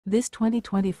This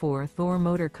 2024 Thor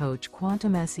Motor Coach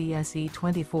Quantum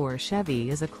SE-SE24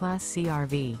 Chevy is a Class C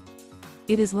RV.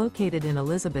 It is located in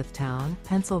Elizabethtown,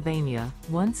 Pennsylvania,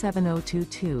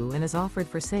 17022 and is offered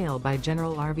for sale by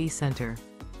General RV Center.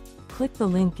 Click the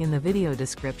link in the video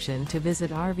description to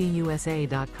visit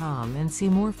RVUSA.com and see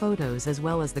more photos as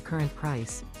well as the current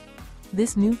price.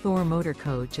 This new Thor Motor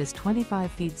Coach is 25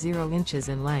 feet 0 inches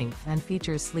in length and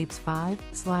features sleeps 5,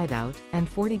 Slideout, and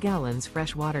 40 gallons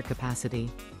fresh water capacity.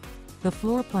 The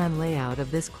floor plan layout of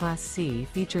this Class C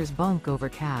features Bunk Over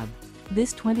Cab.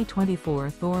 This 2024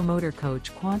 Thor Motor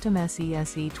Coach Quantum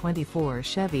SE-SE24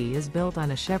 Chevy is built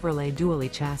on a Chevrolet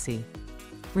dually chassis.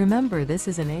 Remember, this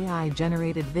is an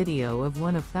AI-generated video of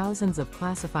one of thousands of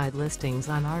classified listings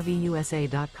on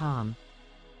RVUSA.com.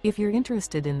 If you're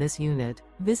interested in this unit,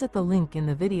 visit the link in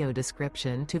the video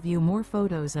description to view more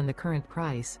photos and the current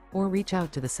price, or reach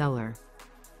out to the seller.